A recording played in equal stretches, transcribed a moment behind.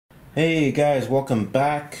Hey guys, welcome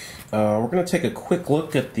back. We're going to take a quick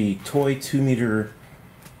look at the Toy 2-meter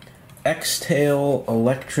X-tail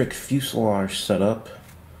electric fuselage setup,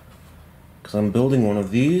 because I'm building one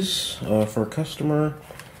of these for a customer.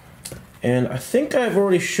 And I think I've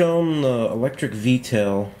already shown the electric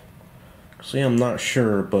V-tail. Actually, I'm not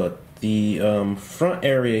sure, but the front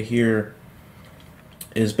area here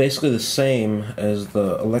is basically the same as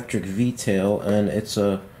the electric V-tail, and it's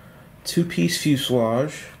a two-piece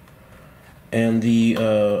fuselage. And the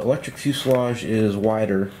electric fuselage is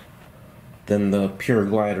wider than the pure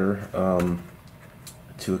glider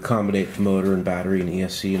to accommodate the motor and battery and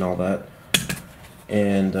ESC and all that.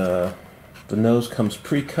 And the nose comes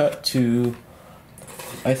pre-cut to,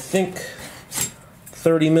 I think,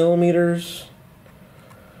 30 millimeters.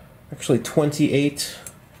 Actually 28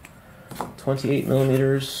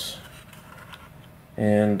 millimeters.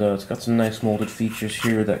 And it's got some nice molded features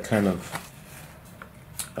here that kind of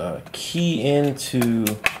key into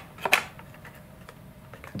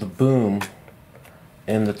the boom,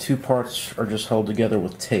 and the two parts are just held together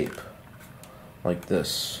with tape like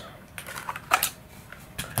this.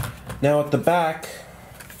 Now at the back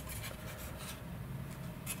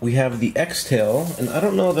we have the X-tail, and I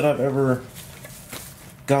don't know that I've ever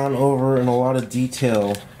gone over in a lot of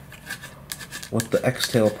detail what the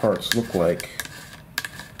X-tail parts look like,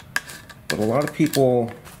 but a lot of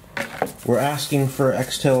people were asking for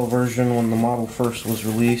X-tail version when the model first was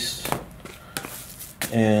released,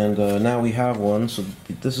 and now we have one. So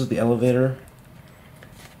this is the elevator.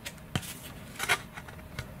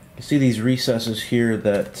 You see these recesses here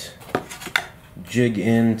that jig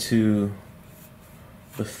into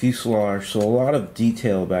the fuselage, so a lot of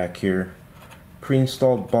detail back here.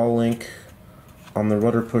 Pre-installed ball link on the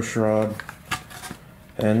rudder push rod,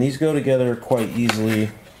 and these go together quite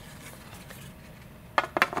easily.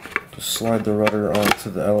 Slide the rudder onto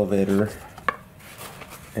the elevator,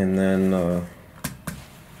 and then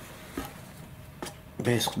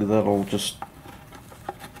basically that'll just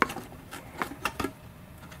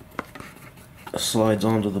slides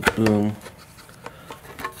onto the boom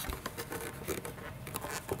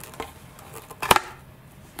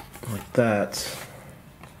like that.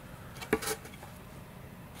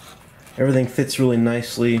 Everything fits really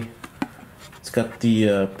nicely. It's got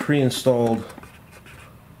the pre-installed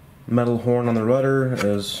metal horn on the rudder,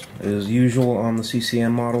 as is usual on the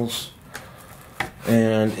CCM models,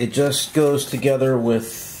 and it just goes together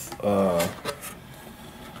with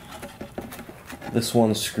this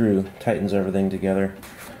one screw, tightens everything together.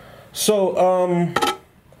 So I'm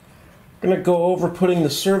gonna go over putting the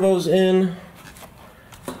servos in.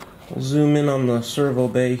 I'll zoom in on the servo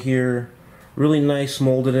bay here. Really nice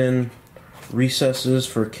molded in recesses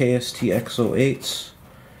for KST X08s,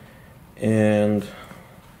 and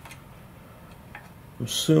I'm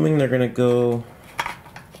assuming they're going to go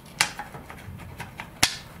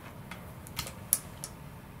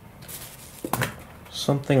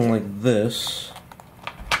something like this.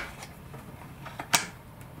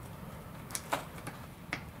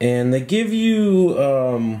 And they give you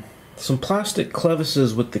some plastic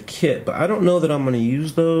clevises with the kit, but I don't know that I'm going to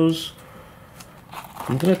use those.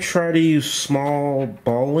 I'm going to try to use small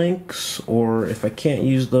ball links, or if I can't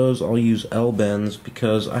use those, I'll use L-bends,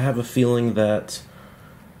 because I have a feeling that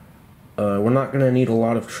we're not going to need a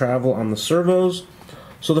lot of travel on the servos.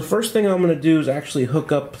 So the first thing I'm going to do is actually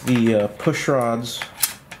hook up the push rods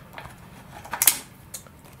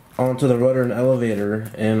onto the rudder and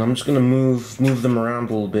elevator, and I'm just going to move them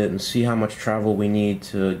around a little bit and see how much travel we need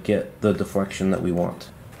to get the deflection that we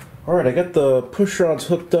want. Alright, I got the push rods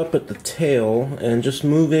hooked up at the tail, and just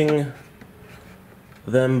moving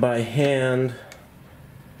them by hand,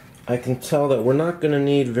 I can tell that we're not going to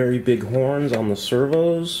need very big horns on the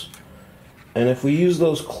servos. And if we use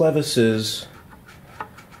those clevises,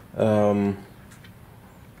 we're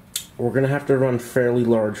going to have to run fairly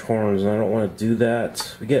large horns, and I don't want to do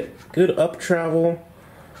that. We get good up travel,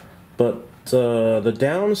 but the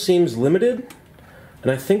down seems limited,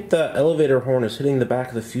 and I think that elevator horn is hitting the back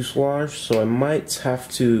of the fuselage, so I might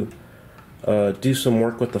have to do some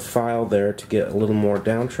work with the file there to get a little more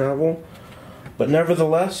down travel. But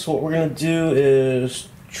nevertheless, what we're going to do is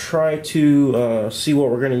try to see what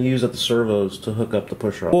we're going to use at the servos to hook up the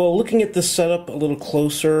push rod. Well, looking at this setup a little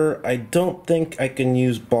closer, I don't think I can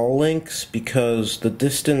use ball links, because the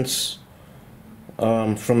distance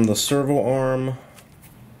from the servo arm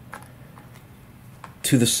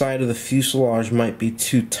to the side of the fuselage might be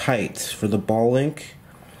too tight for the ball link.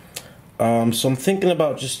 So I'm thinking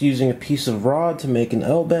about just using a piece of rod to make an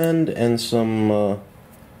L-bend, and some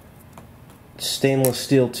stainless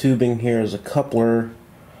steel tubing here as a coupler.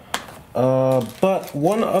 But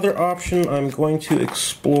one other option I'm going to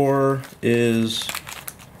explore is,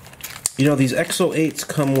 you know, these X08s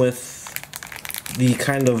come with the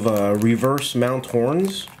kind of reverse mount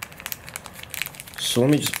horns. So let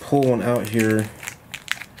me just pull one out here.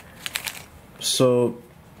 So,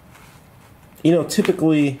 you know,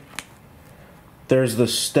 typically there's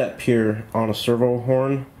this step here on a servo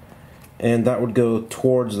horn, and that would go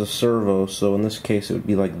towards the servo, so in this case it would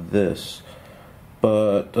be like this.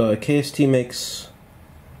 But KST makes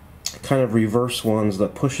kind of reverse ones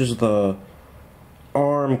that pushes the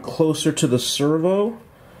arm closer to the servo,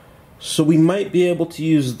 so we might be able to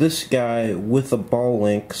use this guy with a ball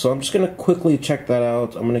link. So I'm just going to quickly check that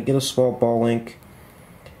out. I'm going to get a small ball link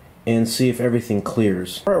and see if everything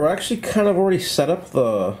clears. Alright, we're actually kind of already set up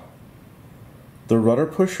the rudder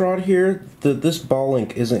push rod here. This ball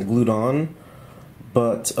link isn't glued on,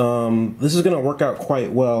 but this is going to work out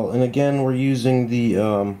quite well. And again, we're using the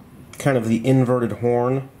kind of the inverted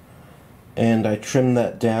horn, and I trimmed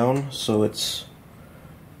that down, so it's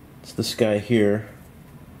this guy here.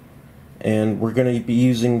 And we're going to be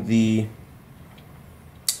using the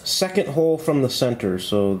second hole from the center,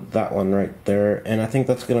 so that one right there, and I think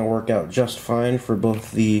that's going to work out just fine for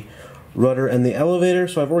both the rudder and the elevator.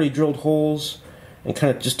 So I've already drilled holes and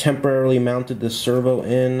kind of just temporarily mounted this servo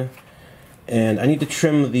in, and I need to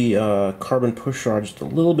trim the carbon push rod just a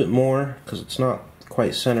little bit more because it's not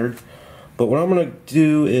quite centered. But what I'm going to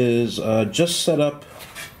do is just set up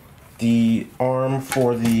the arm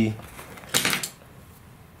for the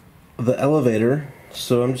elevator.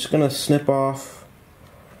 So I'm just going to snip off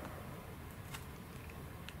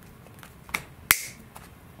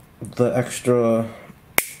the extra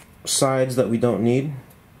sides that we don't need,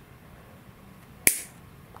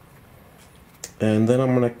 and then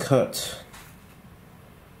I'm going to cut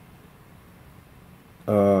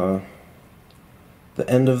the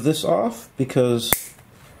end of this off because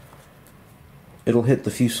it'll hit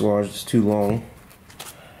the fuselage. It's too long.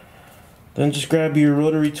 Then just grab your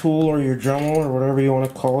rotary tool or your Dremel or whatever you want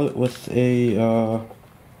to call it with a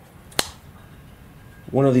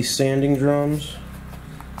one of these sanding drums,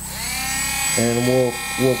 and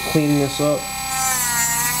we'll clean this up.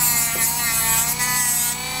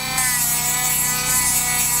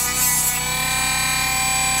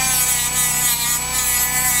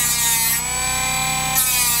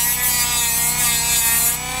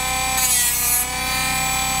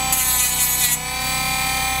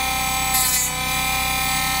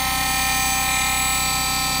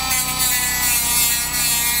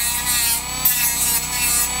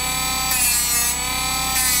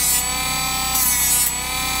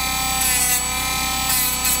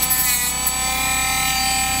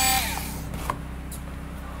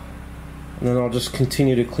 And then I'll just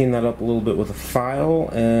continue to clean that up a little bit with a file,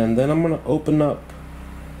 and then I'm going to open up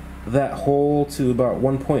that hole to about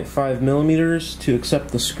 1.5 millimeters to accept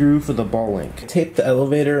the screw for the ball link. Tape the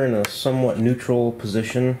elevator in a somewhat neutral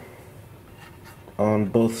position on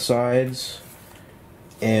both sides,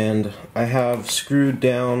 and I have screwed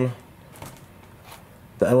down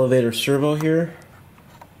the elevator servo here,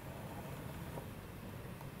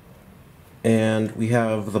 and we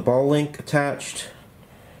have the ball link attached.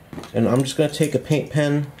 And I'm just going to take a paint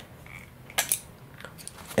pen,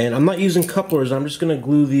 and I'm not using couplers. I'm just going to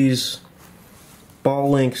glue these ball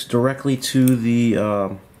links directly to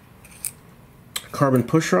the carbon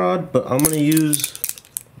push rod, but I'm going to use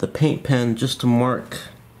the paint pen just to mark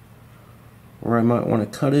where I might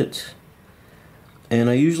want to cut it. And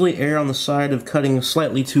I usually err on the side of cutting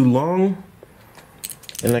slightly too long,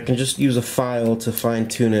 and I can just use a file to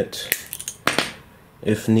fine-tune it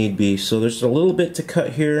if need be. So there's a little bit to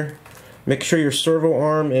cut here. Make sure your servo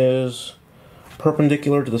arm is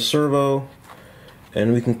perpendicular to the servo,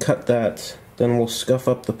 and we can cut that. Then we'll scuff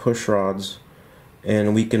up the push rods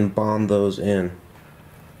and we can bond those in.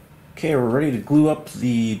 Okay, we're ready to glue up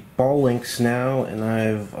the ball links now, and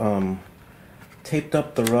I've taped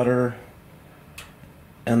up the rudder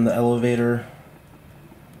and the elevator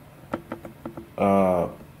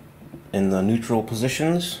in the neutral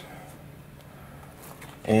positions.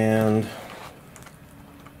 And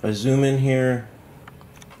if I zoom in here,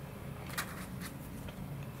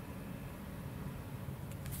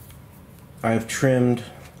 I've trimmed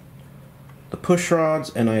the push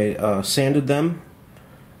rods, and I sanded them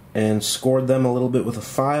and scored them a little bit with a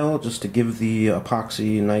file just to give the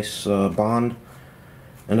epoxy a nice bond.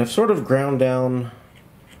 And I've sort of ground down,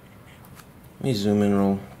 let me zoom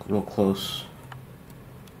in real close.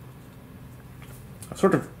 I've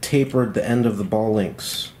sort of tapered the end of the ball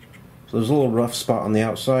links, so there's a little rough spot on the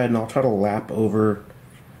outside, and I'll try to lap over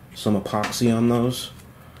some epoxy on those.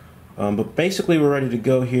 But basically we're ready to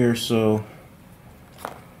go here, so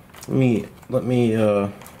let me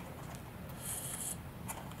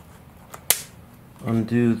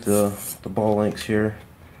undo the ball links here.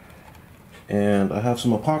 And I have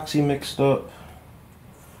some epoxy mixed up.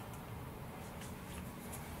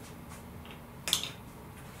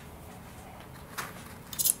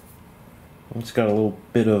 It's got a little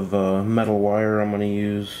bit of metal wire I'm going to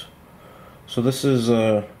use. So this is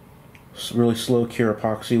really slow cure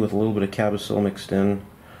epoxy with a little bit of Cabosil mixed in.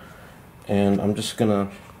 And I'm just going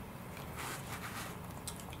to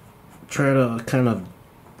try to kind of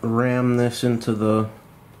ram this into the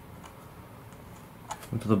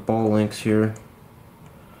ball links here.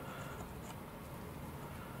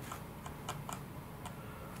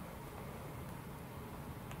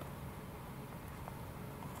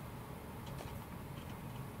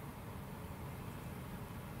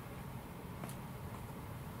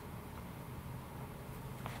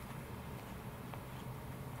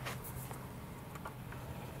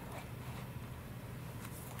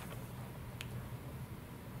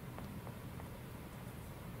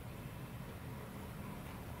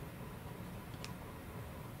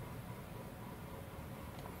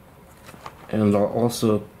 And I'll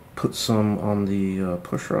also put some on the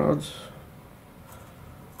push rods.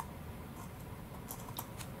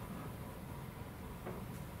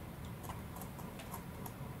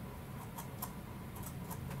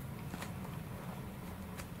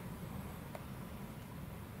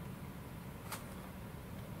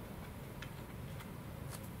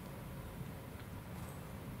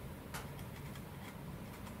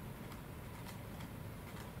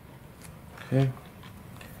 Okay.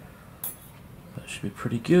 Should be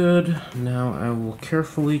pretty good. Now I will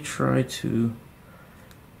carefully try to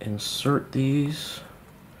insert these,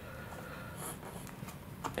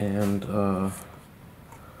 and we're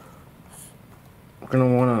going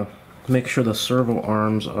to want to make sure the servo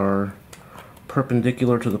arms are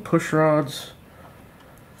perpendicular to the push rods,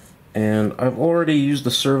 and I've already used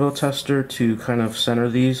the servo tester to kind of center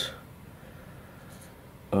these,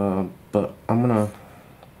 but I'm going to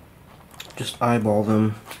just eyeball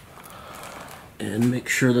them and make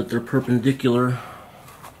sure that they're perpendicular.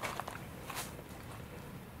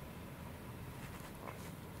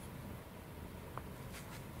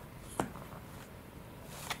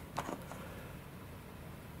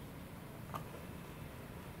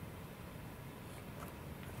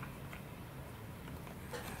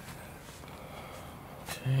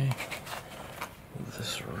 Okay, move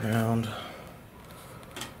this around.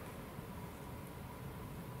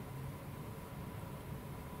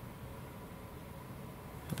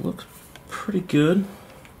 It looks pretty good.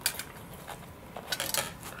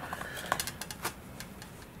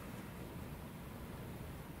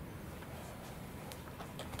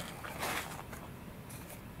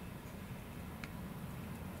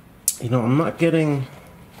 You know, I'm not getting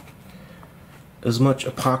as much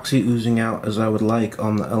epoxy oozing out as I would like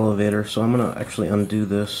on the elevator, so I'm gonna actually undo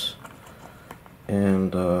this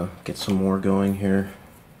and get some more going here,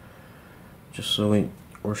 just so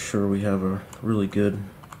we're sure we have a really good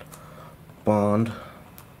bond.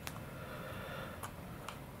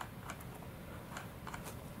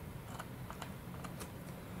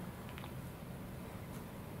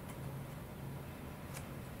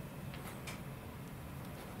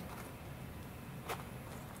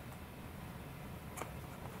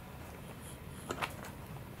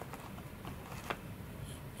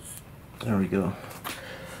 There we go.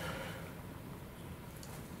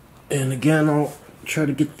 And again, I'll try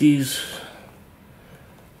to get these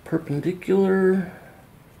perpendicular.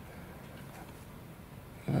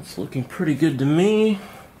 That's looking pretty good to me.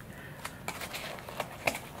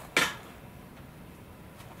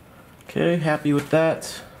 Okay, happy with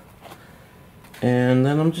that. And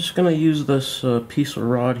then I'm just going to use this piece of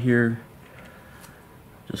rod here,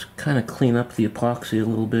 just kind of clean up the epoxy a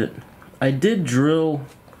little bit. I did drill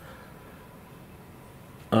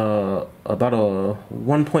about a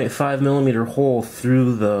 1.5 millimeter hole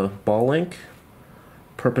through the ball link,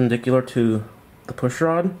 perpendicular to the push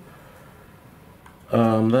rod.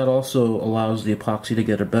 That also allows the epoxy to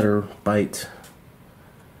get a better bite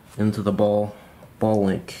into the ball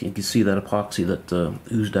link. You can see that epoxy that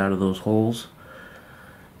oozed out of those holes.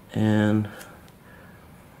 And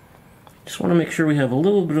just want to make sure we have a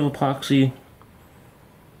little bit of epoxy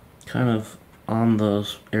kind of on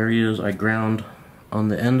those areas I ground on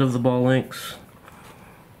the end of the ball links.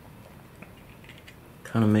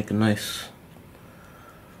 Kind of make a nice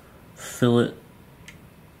fillet.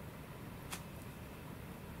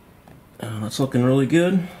 That's looking really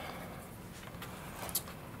good.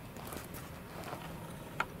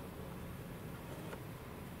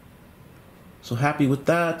 So happy with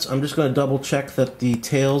that. I'm just going to double check that the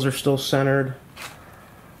tails are still centered.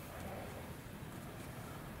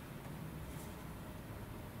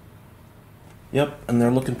 Yep, and they're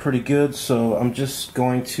looking pretty good, so I'm just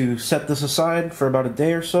going to set this aside for about a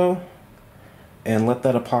day or so and let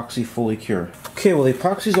that epoxy fully cure. Okay, well the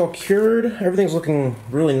epoxy's all cured, everything's looking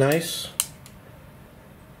really nice.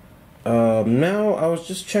 Now I was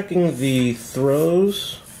just checking the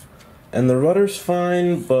throws, and the rudder's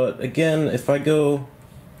fine, but again, if I go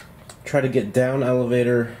try to get down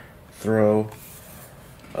elevator throw,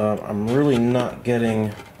 I'm really not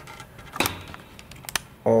getting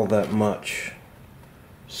all that much.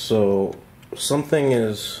 So something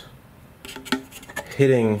is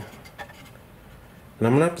hitting, and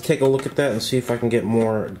I'm gonna have to take a look at that and see if I can get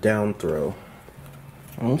more down throw.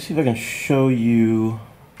 Let me see if I can show you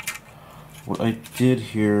what I did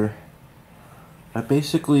here. I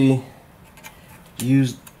basically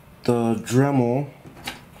used the Dremel,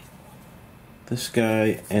 this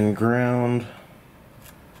guy, and ground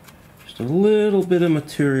just a little bit of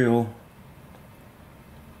material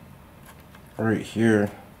right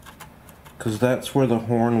here, because that's where the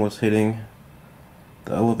horn was hitting,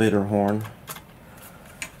 the elevator horn.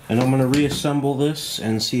 And I'm going to reassemble this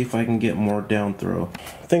and see if I can get more down throw.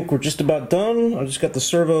 I think we're just about done. I just got the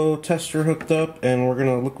servo tester hooked up, and we're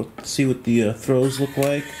going to see what the throws look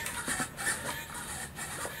like.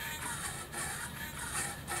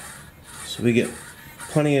 So we get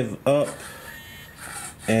plenty of up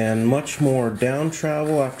and much more down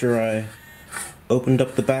travel after I opened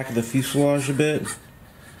up the back of the fuselage a bit.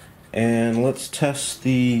 And let's test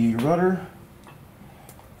the rudder.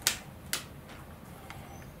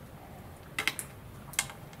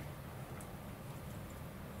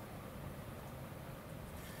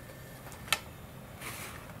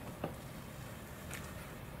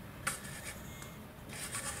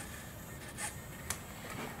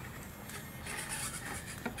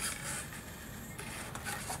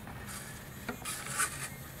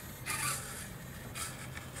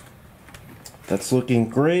 That's looking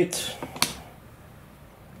great.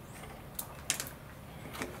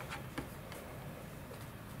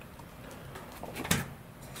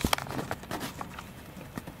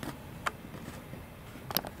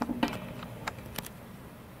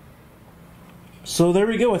 So there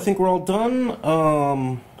we go, I think we're all done.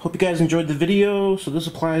 Hope you guys enjoyed the video. So this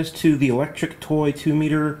applies to the electric toy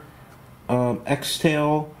 2-meter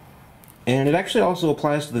X-tail, and it actually also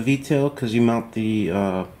applies to the V-tail because you mount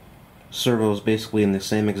the servos basically in the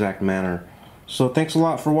same exact manner. So thanks a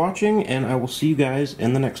lot for watching, and I will see you guys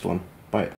in the next one.